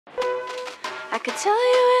I could tell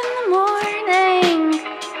you in the morning,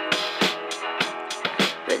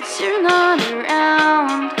 but you're not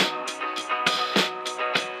around.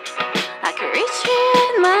 I could reach for you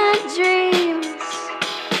in my dreams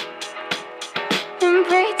and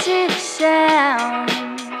pray to the sound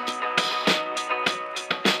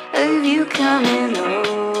of you coming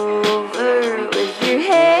over with your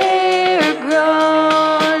hair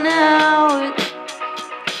grown out,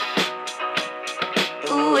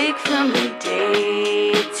 awake from the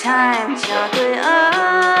daytime, chocolate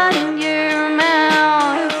on your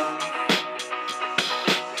mouth.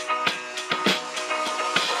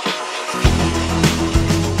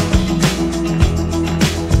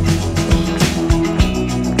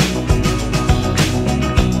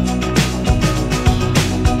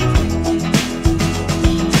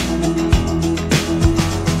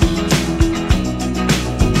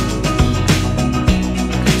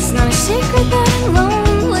 It's not a secret that I'm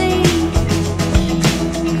lonely,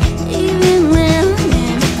 even when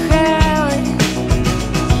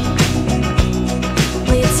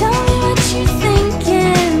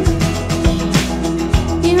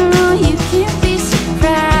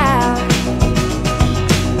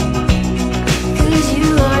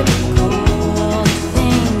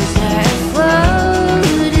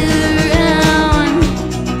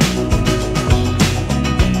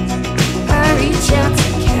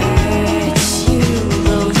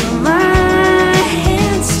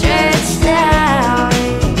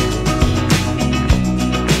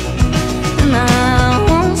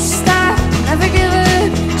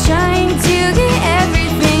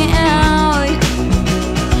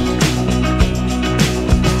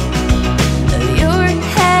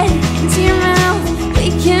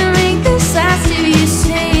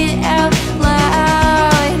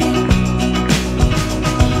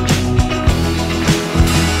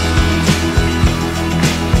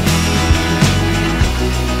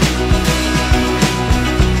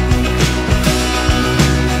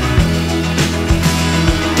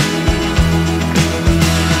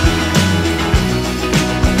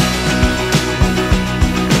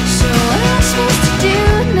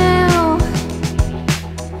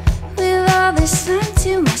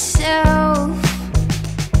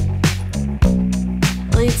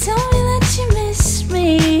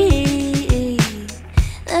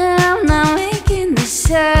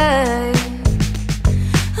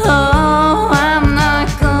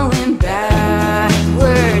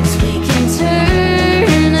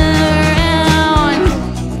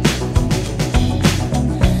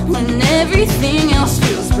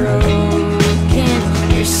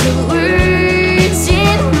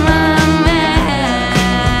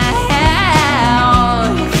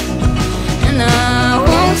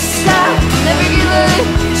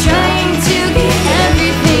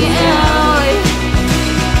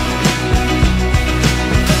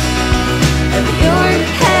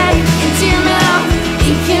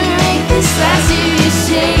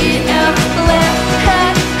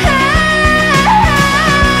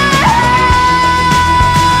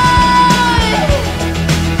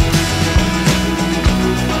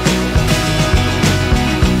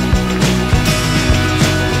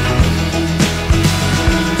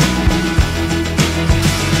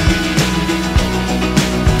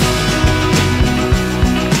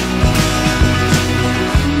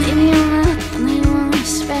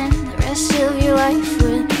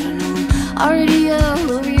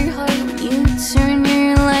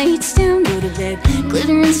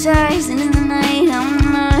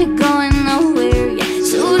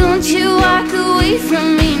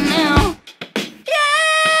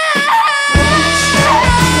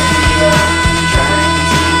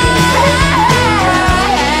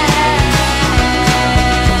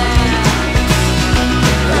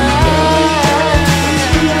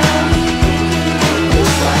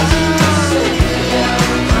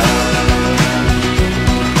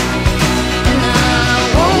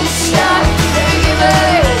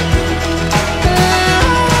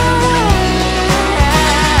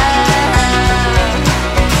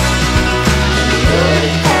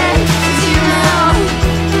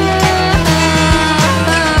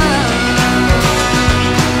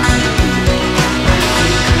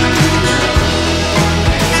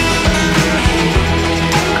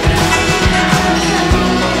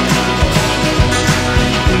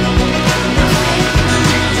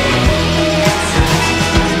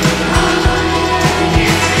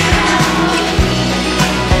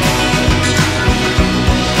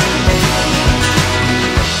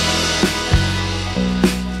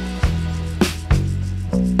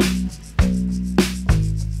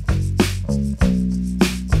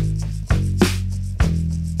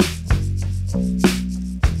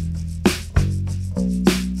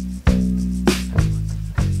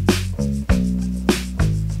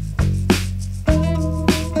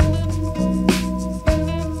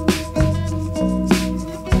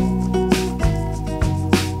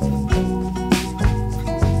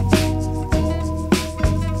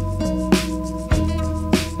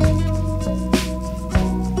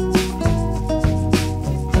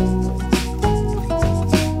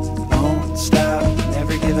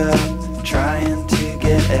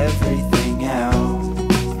everything out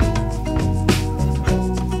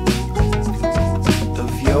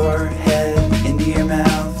of your head into your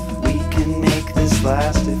mouth. We can make this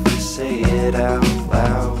last if we say it out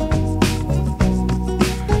loud.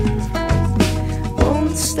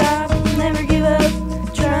 Won't stop.